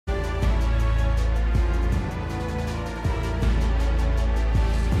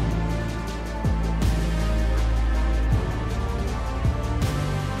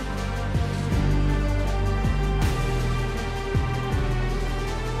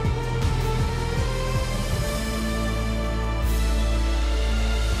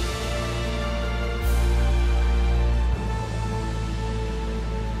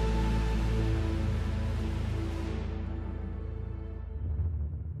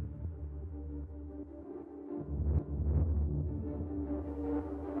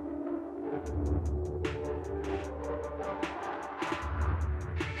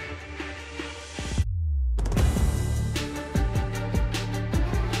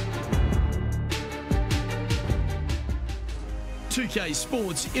2K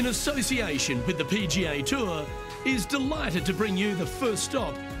Sports, in association with the PGA Tour, is delighted to bring you the first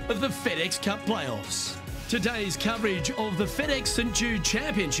stop of the FedEx Cup playoffs. Today's coverage of the FedEx St Jude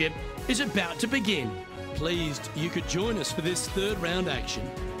Championship is about to begin. Pleased you could join us for this third round action.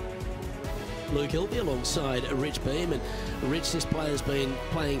 Luke Hilby alongside Rich Beam, and Rich, this player's been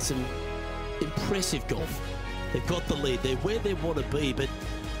playing some impressive golf. They've got the lead, they're where they want to be, but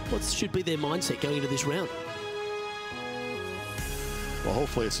what should be their mindset going into this round? Well,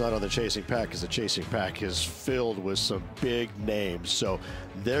 hopefully it's not on the chasing pack, because the chasing pack is filled with some big names. So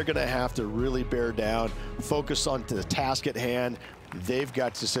they're going to have to really bear down, focus on the task at hand. They've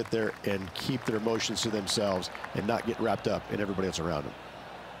got to sit there and keep their emotions to themselves and not get wrapped up in everybody else around them.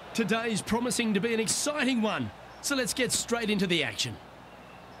 Today's promising to be an exciting one, so let's get straight into the action.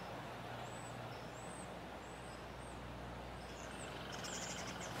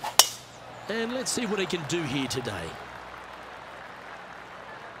 And let's see what he can do here today.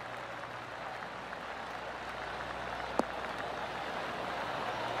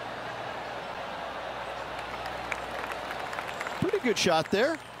 Pretty good shot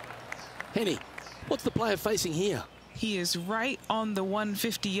there. Henny, what's the player facing here? He is right on the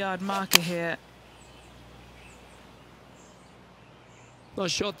 150-yard marker here.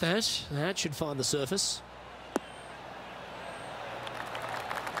 Nice shot that. That should find the surface.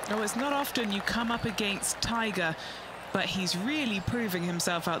 Oh, it's not often you come up against Tiger, but he's really proving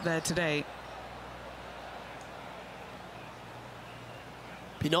himself out there today.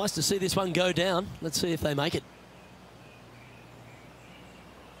 Be nice to see this one go down. Let's see if they make it.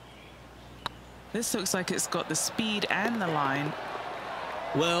 This looks like it's got the speed and the line.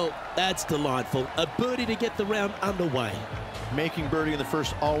 Well, that's delightful. A birdie to get the round underway. Making birdie in the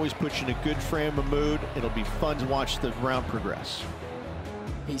first always puts you in a good frame of mood. It'll be fun to watch the round progress.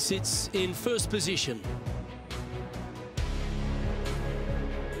 He sits in first position.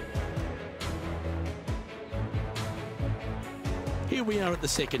 Here we are at the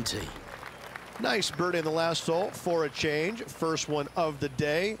second tee. Nice birdie in the last hole for a change. First one of the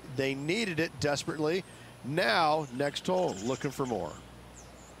day. They needed it desperately. Now, next hole, looking for more.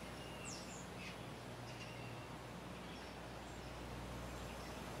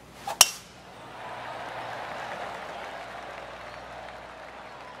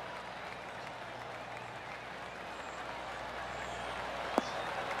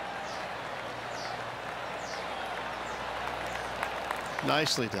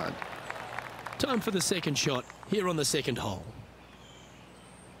 Nicely done. Time for the second shot here on the second hole.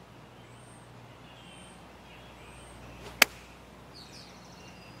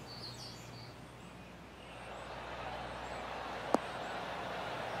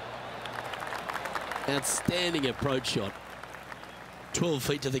 Outstanding approach shot. 12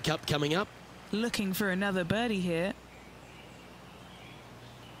 feet to the cup coming up. Looking for another birdie here.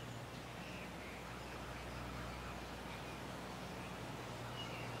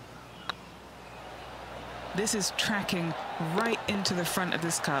 This is tracking right into the front of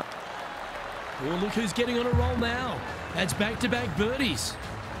this cup. Well, look who's getting on a roll now. That's back-to-back birdies.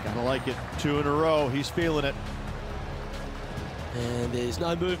 Gotta like it. 2 in a row. He's feeling it. And there's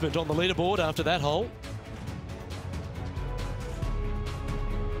no movement on the leaderboard after that hole.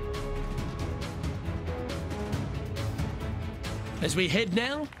 As we head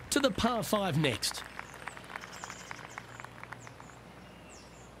now to the par 5 next.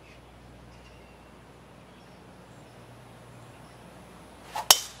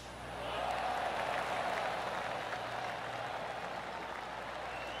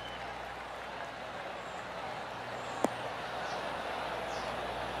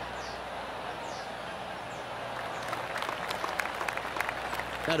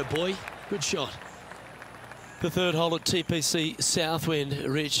 Attaboy, good shot. The third hole at TPC Southwind,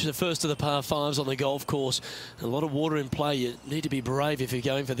 Rich, the first of the par 5s on the golf course. A lot of water in play. You need to be brave if you're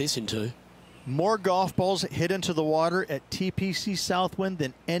going for this in 2. More golf balls hit into the water at TPC Southwind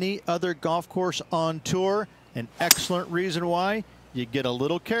than any other golf course on tour. An excellent reason why. You get a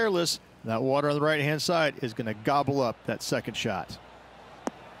little careless, that water on the right-hand side is going to gobble up that second shot.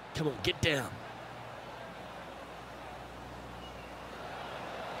 Come on, get down.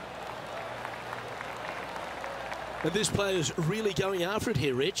 And this player's really going after it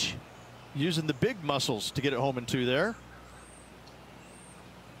here, Rich. Using the big muscles to get it home in 2 there.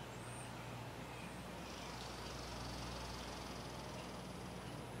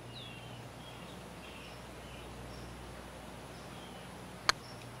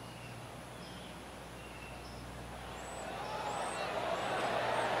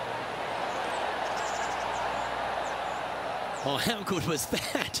 Oh, how good was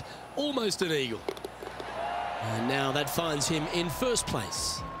that? Almost an eagle. And now that finds him in first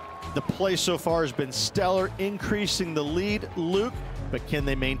place. The play so far has been stellar, increasing the lead, Luke, but can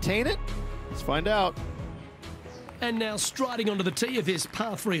they maintain it? Let's find out. And now striding onto the tee of this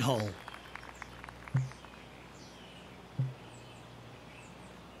par 3 hole.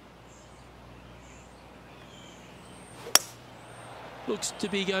 Looks to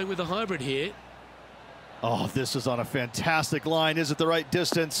be going with a hybrid here. Oh, this is on a fantastic line. Is it the right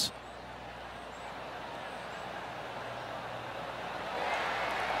distance?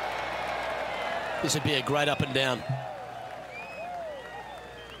 This would be a great up and down.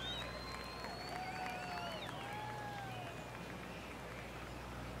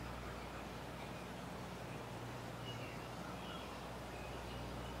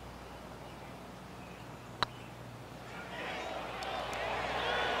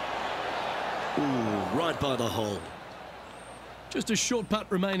 Ooh, right by the hole. Just a short putt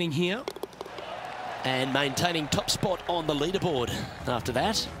remaining here. And maintaining top spot on the leaderboard after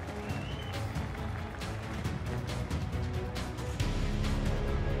that.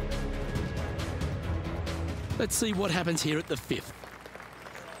 Let's see what happens here at the 5th.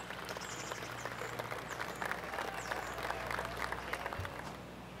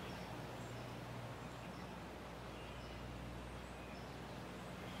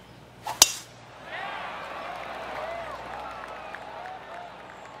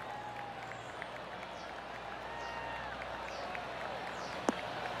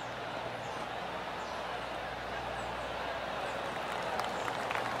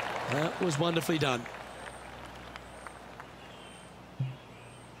 That was wonderfully done.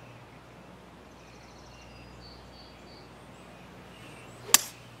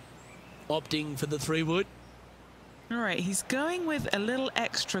 Opting for the 3-wood. All right, he's going with a little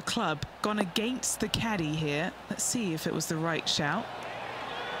extra club, gone against the caddy here. Let's see if it was the right shout.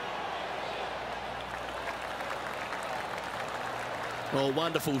 Oh,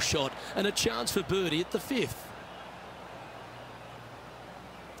 wonderful shot, and a chance for birdie at the 5th.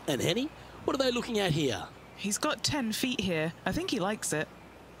 And Henny, what are they looking at here? He's got 10 feet here. I think he likes it.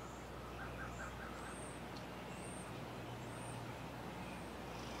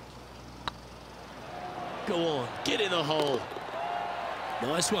 Go on, get in the hole.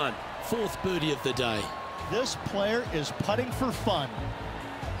 Nice one. 4th birdie of the day. This player is putting for fun.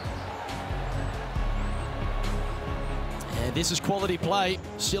 And this is quality play,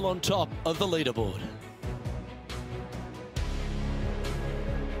 still on top of the leaderboard.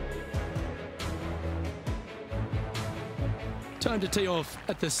 Time to tee off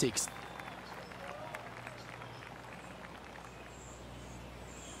at the 6th.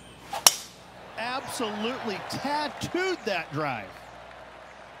 Absolutely tattooed that drive.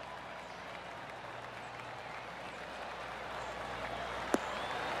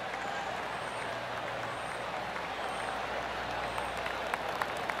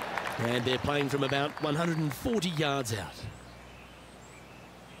 And they're playing from about 140 yards out.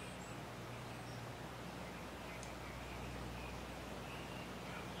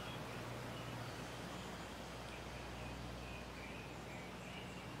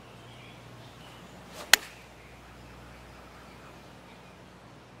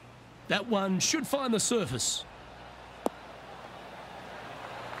 That one should find the surface.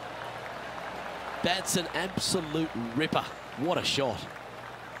 That's an absolute ripper. What a shot.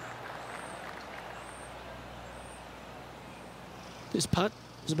 This putt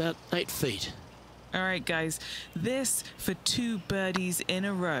is about 8 feet. All right, guys, this for 2 birdies in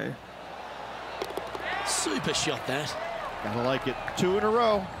a row. Super shot, that. Gotta like it. 2 in a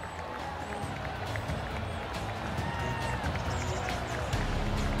row.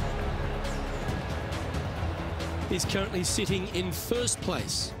 He's currently sitting in first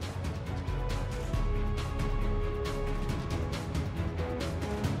place.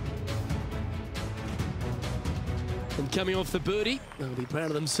 And coming off the birdie, they'll be proud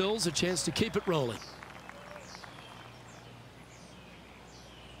of themselves, a chance to keep it rolling.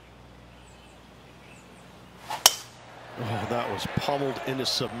 Oh, that was pummeled into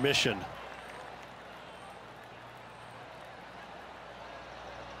submission.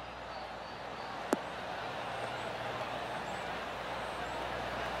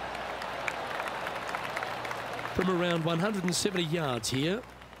 From around 170 yards here.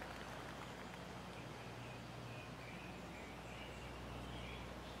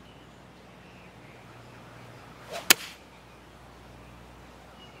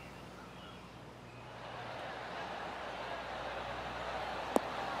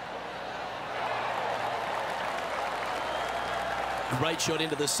 Great shot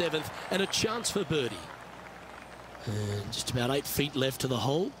into the 7th and a chance for birdie. And just about 8 feet left to the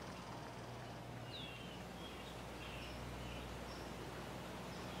hole.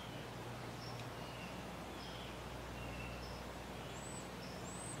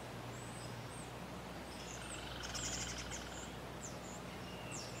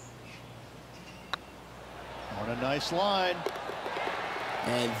 What a nice line.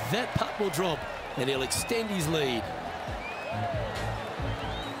 And that putt will drop, and he'll extend his lead.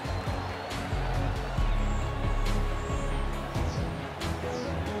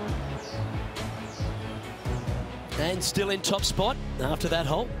 And still in top spot after that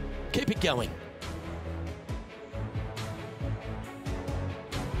hole. Keep it going.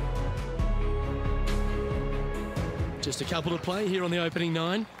 Just a couple to play here on the opening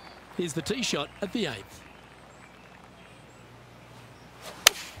 9. Here's the tee shot at the 8th.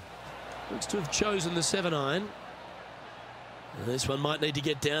 Looks to have chosen the 7-iron. This one might need to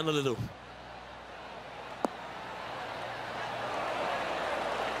get down a little.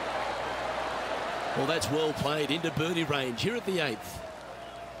 Well, that's well played into birdie range here at the 8th.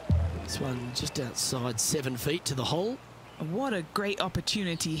 This one just outside 7 feet to the hole. What a great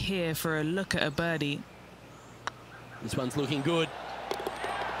opportunity here for a look at a birdie. This one's looking good.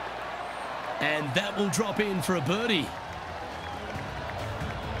 And that will drop in for a birdie.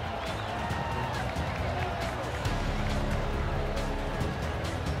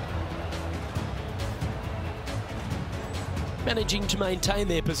 Managing to maintain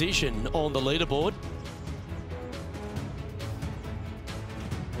their position on the leaderboard.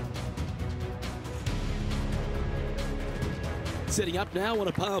 Setting up now on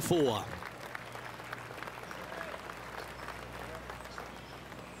a par 4.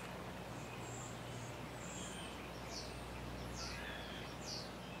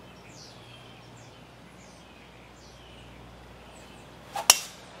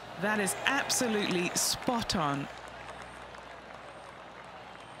 That is absolutely spot on.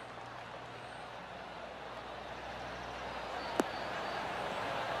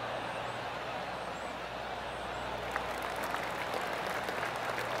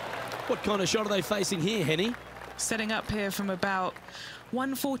 What kind of shot are they facing here, Henny? Setting up here from about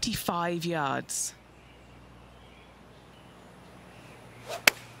 145 yards.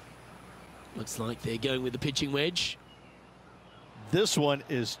 Looks like they're going with the pitching wedge. This one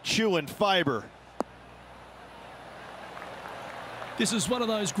is chewing fiber. This is one of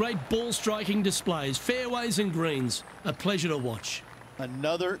those great ball striking displays. Fairways and greens. A pleasure to watch.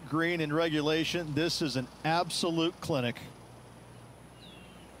 Another green in regulation. This is an absolute clinic.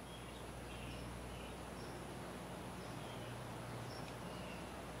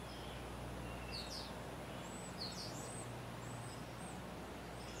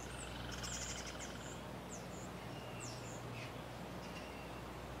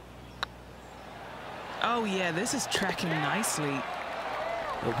 Oh yeah, this is tracking nicely.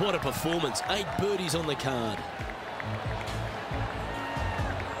 Well, what a performance. 8 birdies on the card.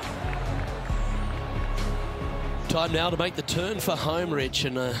 Time now to make the turn for home, Rich,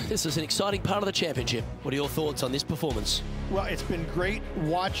 and this is an exciting part of the championship. What are your thoughts on this performance? Well, it's been great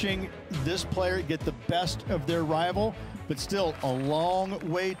watching this player get the best of their rival, but still a long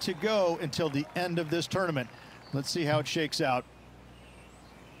way to go until the end of this tournament. Let's see how it shakes out.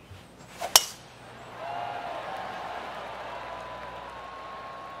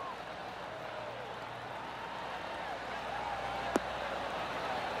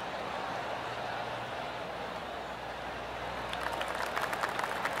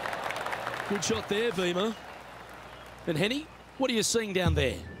 Good shot there, Beamer. And Henny, what are you seeing down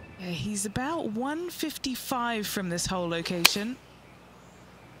there? Yeah, he's about 155 from this hole location.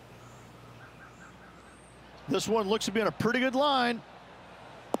 This one looks to be on a pretty good line.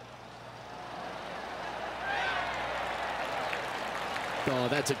 Oh,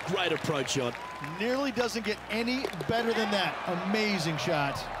 that's a great approach shot. Nearly doesn't get any better than that. Amazing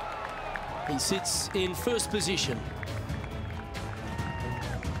shot. He sits in first position.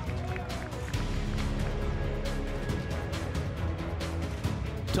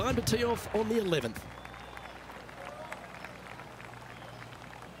 Time to tee off on the 11th.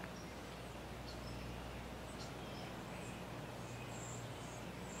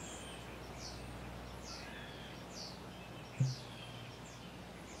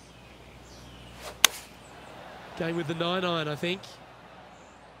 Going with the 9-iron, I think.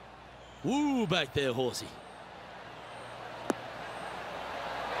 Woo, back there, horsey.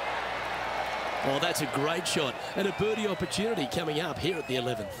 Oh, that's a great shot and a birdie opportunity coming up here at the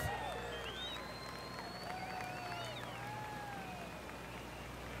 11th.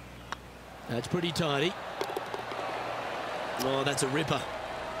 That's pretty tidy. Oh, that's a ripper.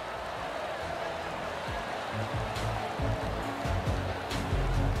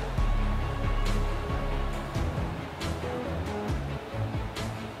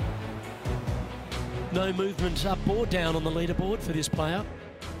 No movement up or down on the leaderboard for this player.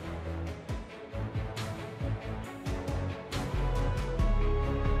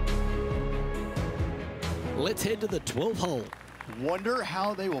 Let's head to the 12th hole. Wonder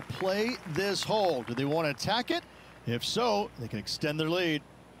how they will play this hole. Do they want to attack it? If so, they can extend their lead.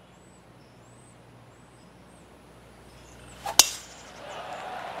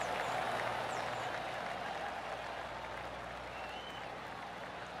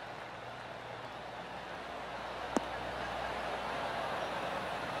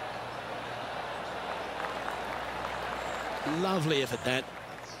 Lovely effort, that.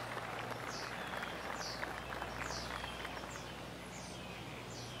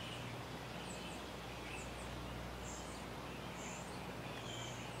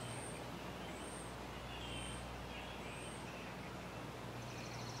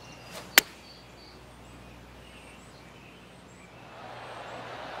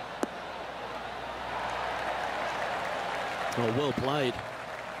 Oh, well played.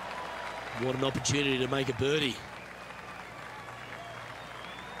 What an opportunity to make a birdie.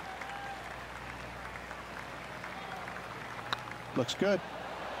 Looks good.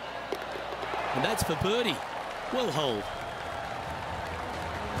 And that's for birdie. Well holed.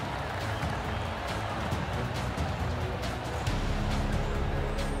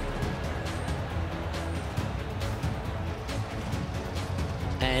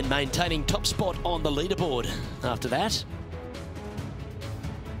 And maintaining top spot on the leaderboard after that.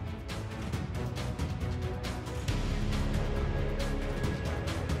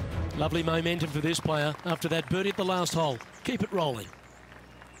 Lovely momentum for this player after that birdie at the last hole. Keep it rolling.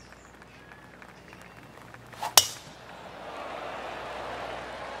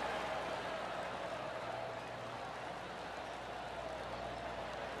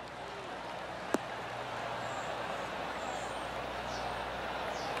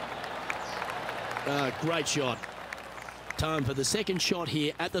 Great shot. Time for the second shot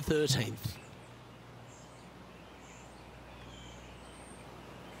here at the 13th.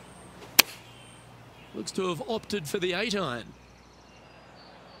 Looks to have opted for the 8-iron.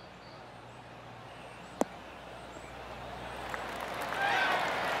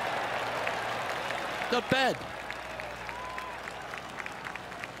 Not bad.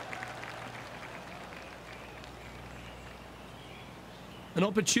 An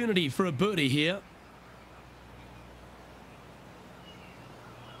opportunity for a birdie here.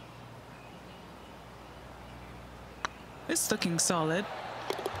 It's looking solid.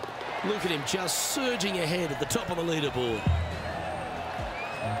 Look at him just surging ahead at the top of the leaderboard.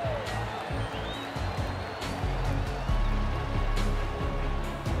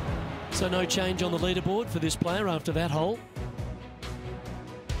 So no change on the leaderboard for this player after that hole.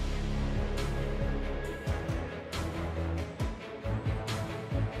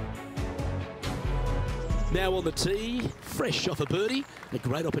 Now on the tee, fresh off a birdie, a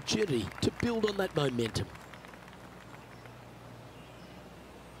great opportunity to build on that momentum.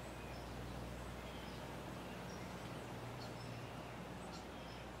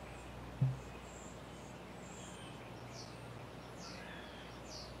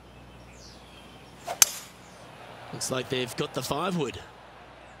 Looks like they've got the 5-wood.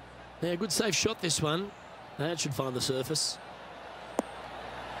 Yeah, good safe shot this one. That should find the surface.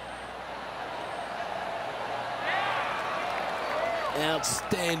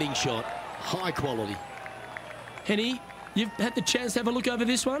 Outstanding shot. High quality. Henny, you've had the chance to have a look over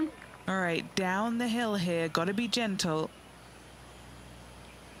this one? All right, down the hill here. Got to be gentle.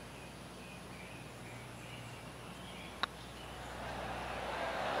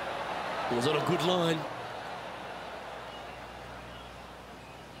 It was on a good line.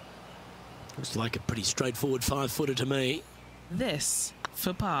 Looks like a pretty straightforward 5-footer to me. This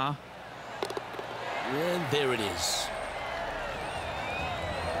for par. And there it is.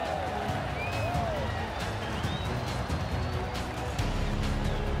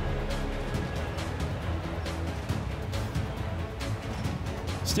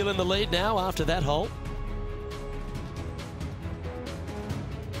 Still in the lead now after that hole.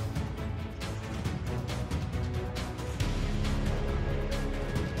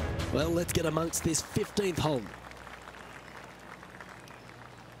 Well, let's get amongst this 15th hole.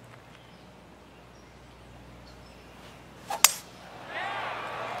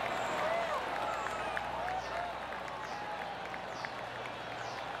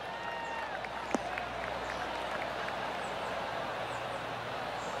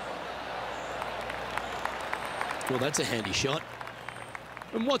 Well, that's a handy shot.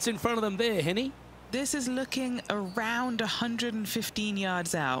 And what's in front of them there, Henny? This is looking around 115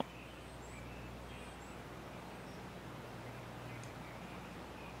 yards out.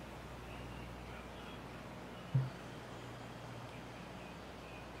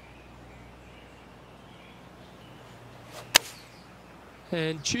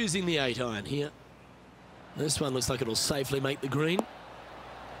 And choosing the 8-iron here. This one looks like it'll safely make the green.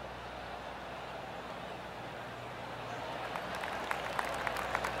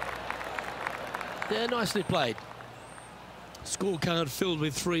 Yeah, nicely played. Scorecard filled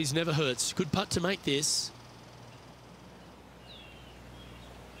with threes never hurts. Good putt to make this.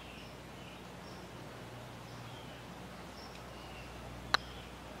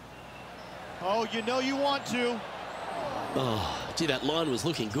 Oh, you know you want to. Oh, gee, that line was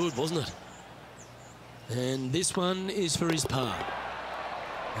looking good, wasn't it? And this one is for his par.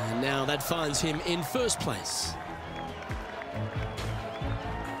 And now that finds him in first place.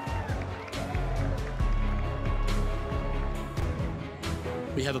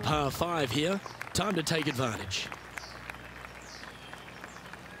 We have a par 5 here. Time to take advantage.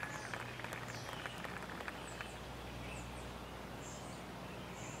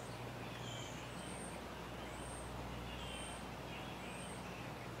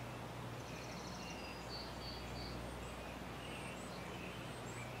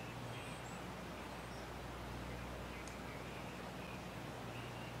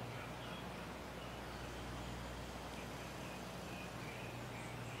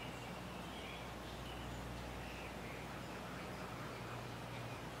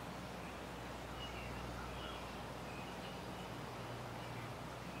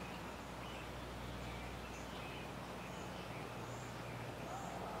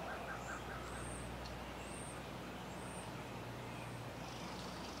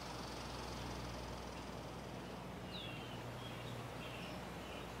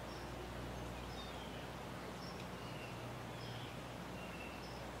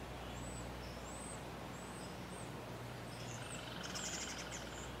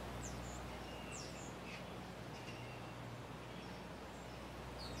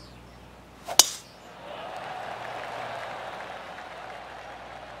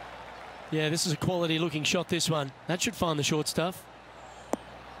 Yeah, this is a quality looking shot, this one. That should find the short stuff.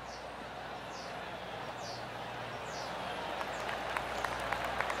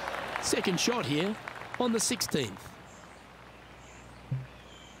 Second shot here on the 16th.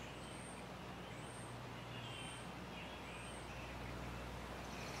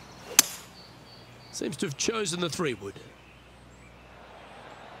 Seems to have chosen the 3-wood.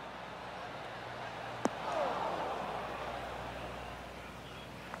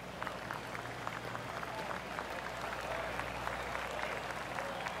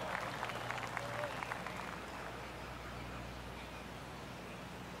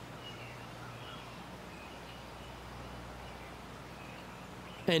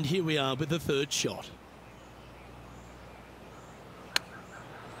 And here we are with the third shot.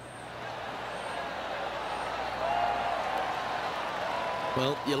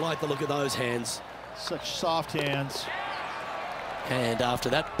 Well, you like the look of those hands. Such soft hands. And after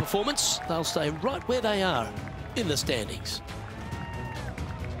that performance, they'll stay right where they are in the standings.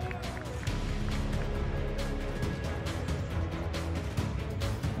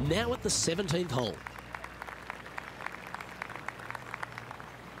 Now at the 17th hole.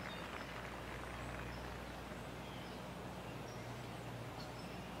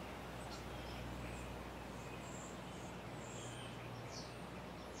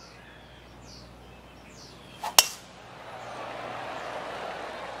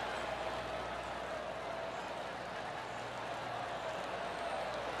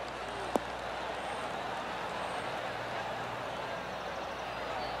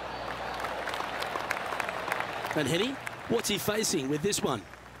 And Henny, what's he facing with this one?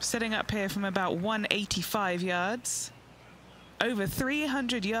 Setting up here from about 185 yards. Over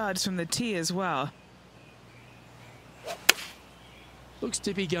 300 yards from the tee as well. Looks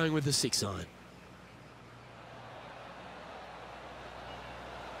to be going with the 6-iron.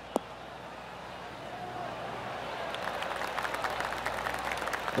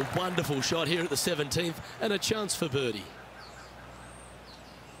 A wonderful shot here at the 17th and a chance for birdie.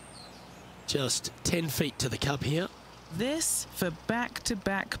 Just 10 feet to the cup here. This for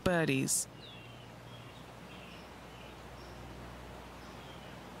back-to-back birdies.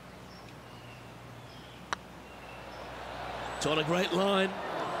 It's on a great line.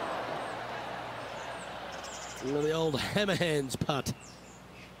 Look at the old hammer hands putt.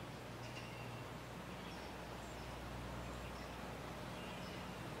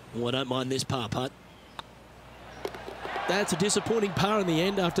 Oh, I don't mind this par putt. That's a disappointing par in the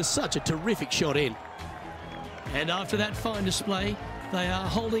end after such a terrific shot in. And after that fine display, they are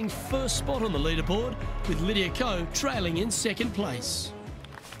holding first spot on the leaderboard with Lydia Ko trailing in second place.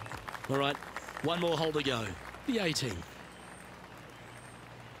 All right, one more hole to go, the 18th.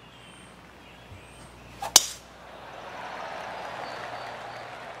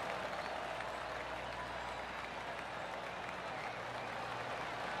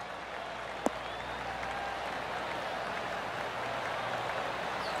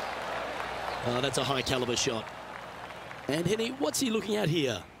 Oh, that's a high caliber shot. And Henny, what's he looking at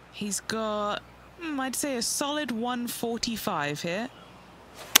here? He's got, I'd say, a solid 145 here.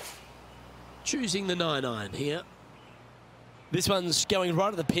 Choosing the 9-iron here. This one's going right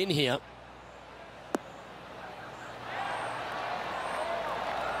at the pin here.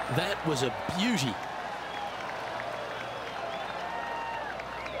 That was a beauty.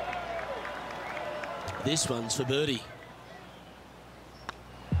 This one's for birdie.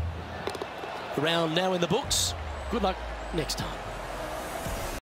 Round now in the books. Good luck next time.